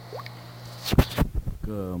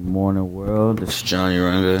Good morning, world. This is John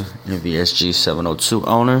Uranga, NVSG 702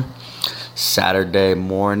 owner. Saturday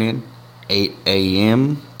morning, 8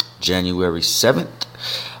 a.m., January 7th.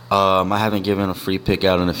 I haven't given a free pick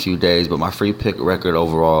out in a few days, but my free pick record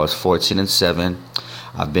overall is 14-7.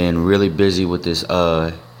 I've been really busy with this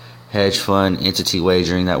hedge fund entity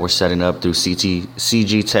wagering that we're setting up through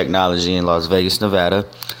CG Technology in Las Vegas, Nevada.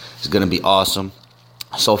 It's going to be awesome.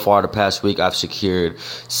 So far, the past week, I've secured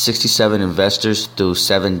 67 investors through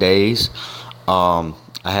 7 days. I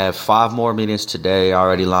have 5 more meetings today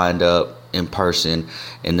already lined up in person,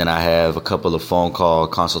 and then I have a couple of phone call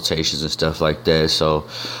consultations and stuff like that. So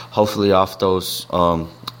hopefully off those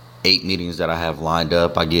 8 meetings that I have lined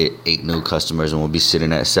up, I get 8 new customers, and we'll be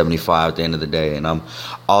sitting at 75 at the end of the day. And I'm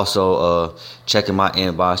also checking my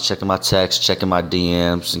inbox, checking my text, checking my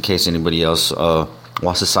DMs in case anybody else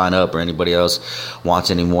wants to sign up or anybody else wants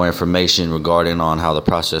any more information regarding on how the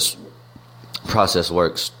process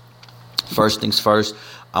works. First things first,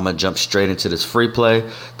 I'm going to jump straight into this free play.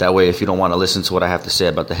 That way, if you don't want to listen to what I have to say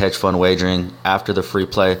about the hedge fund wagering after the free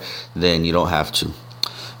play, then you don't have to.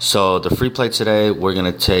 So the free play today we're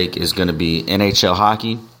going to take is going to be NHL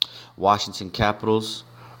hockey, Washington Capitals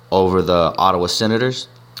over the Ottawa Senators.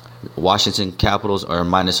 Washington Capitals are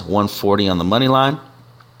minus 140 on the money line.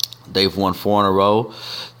 They've won 4 in a row.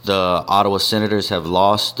 The Ottawa Senators have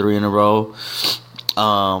lost 3 in a row.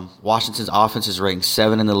 Washington's offense is ranked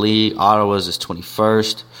 7 in the league. Ottawa's is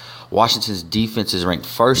 21st. Washington's defense is ranked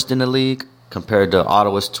 1st in the league compared to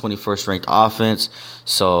Ottawa's 21st ranked offense.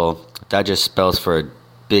 So that just spells for a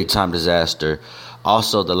big-time disaster.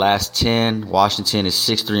 Also, the last 10, Washington is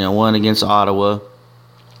 6-3-1 against Ottawa.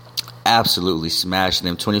 Absolutely smashing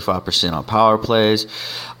them, 25% on power plays.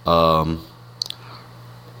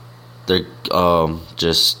 They're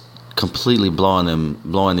just completely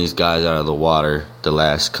blowing these guys out of the water the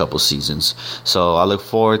last couple seasons. So I look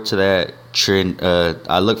forward to that trend.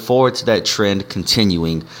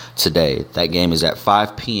 Continuing today. That game is at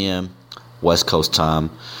 5 p.m. West Coast time.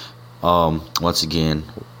 Once again,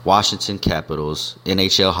 Washington Capitals,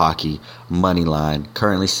 NHL hockey, money line,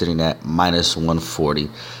 currently sitting at minus 140.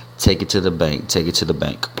 Take it to the bank. Take it to the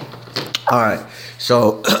bank. All right.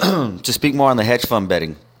 So to speak more on the hedge fund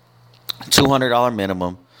betting, $200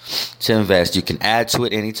 minimum to invest. You can add to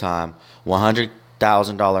it anytime.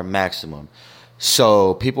 $100,000 maximum.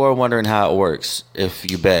 So people are wondering how it works. If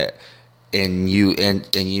you bet and you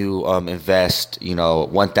invest,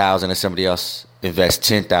 $1,000 and somebody else invests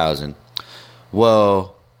 $10,000.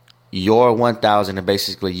 Well, your $1,000 is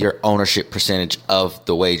basically your ownership percentage of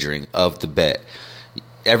the wagering of the bet.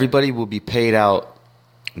 Everybody will be paid out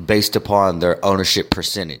based upon their ownership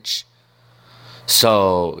percentage.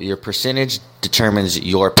 So your percentage determines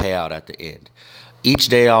your payout at the end. Each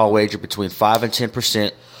day I'll wager between 5 and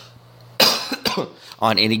 10%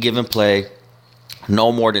 on any given play.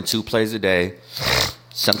 No more than 2 plays a day.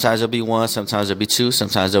 Sometimes there'll be 1, sometimes there'll be 2,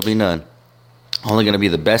 sometimes there'll be none. Only going to be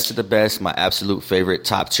the best of the best, my absolute favorite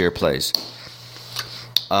top tier plays.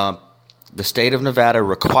 The state of Nevada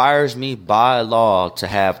requires me by law to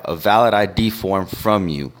have a valid ID form from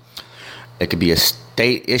you. It could be a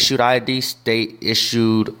state-issued ID,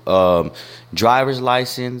 state-issued driver's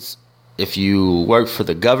license. If you work for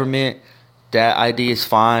the government, that ID is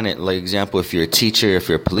fine. Like example, if you're a teacher, if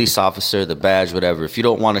you're a police officer, the badge, whatever. If you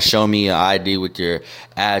don't want to show me an ID with your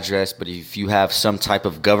address, but if you have some type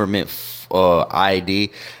of government ID,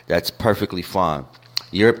 that's perfectly fine.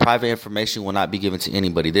 Your private information will not be given to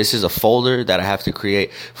anybody. This is a folder that I have to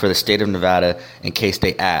create for the state of Nevada in case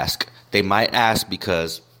they ask. They might ask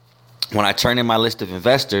because when I turn in my list of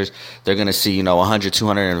investors, they're going to see, 100,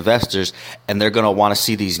 200 investors, and they're going to want to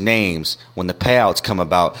see these names when the payouts come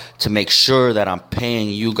about to make sure that I'm paying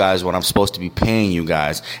you guys what I'm supposed to be paying you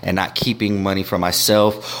guys and not keeping money for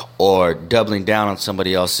myself or doubling down on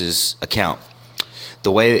somebody else's account.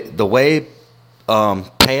 The way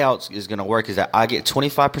payouts is going to work is that I get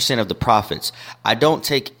 25% of the profits. I don't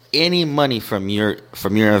take any money from your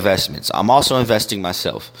investments. I'm also investing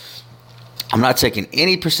myself. I'm not taking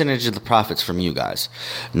any percentage of the profits from you guys.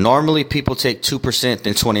 Normally, people take 2%,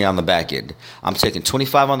 then 20 on the back end. I'm taking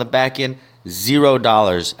 25 on the back end,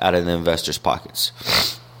 $0 out of the investors' pockets.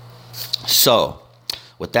 So,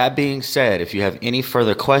 with that being said, if you have any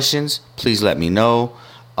further questions, please let me know.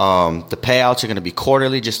 The payouts are going to be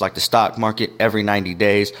quarterly, just like the stock market, every 90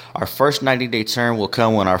 days. Our first 90-day term will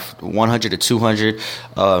come when our 100 to 200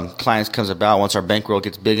 clients comes about. Once our bankroll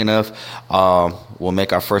gets big enough, we'll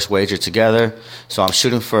make our first wager together. So I'm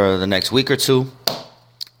shooting for the next week or two.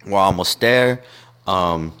 We're almost there.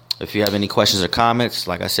 If you have any questions or comments,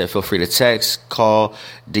 like I said, feel free to text, call,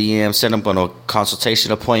 DM, send up on a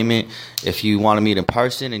consultation appointment. If you want to meet in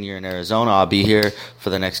person and you're in Arizona, I'll be here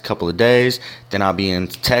for the next couple of days. Then I'll be in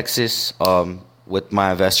Texas with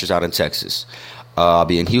my investors out in Texas. I'll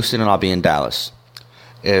be in Houston and I'll be in Dallas.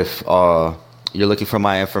 If you're looking for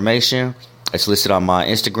my information, it's listed on my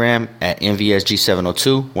Instagram at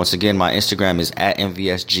MVSG702. Once again, my Instagram is at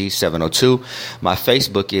MVSG702. My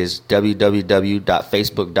Facebook is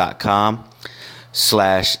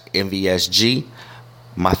www.facebook.com/MVSG.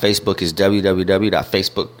 My Facebook is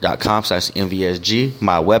www.facebook.com/MVSG.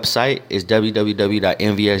 My website is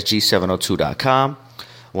www.MVSG702.com.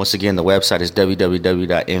 Once again, the website is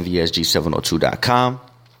www.MVSG702.com.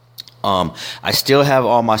 I still have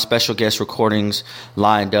all my special guest recordings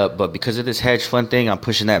lined up, but because of this hedge fund thing, I'm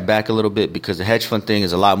pushing that back a little bit because the hedge fund thing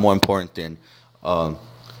is a lot more important than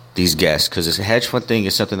these guests. Because this hedge fund thing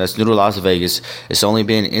is something that's new to Las Vegas. It's only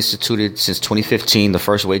been instituted since 2015. The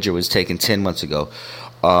first wager was taken 10 months ago.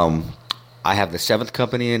 I have the 7th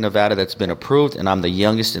company in Nevada that's been approved, and I'm the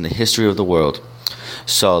youngest in the history of the world.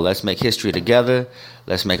 So let's make history together.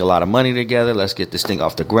 Let's make a lot of money together. Let's get this thing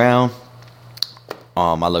off the ground.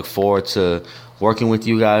 I look forward to working with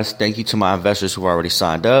you guys. Thank you to my investors who already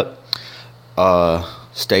signed up.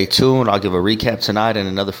 Stay tuned. I'll give a recap tonight and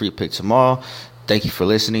another free pick tomorrow. Thank you for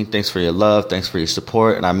listening. Thanks for your love. Thanks for your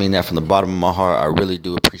support. And I mean that from the bottom of my heart. I really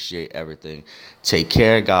do appreciate everything. Take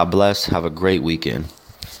care. God bless. Have a great weekend.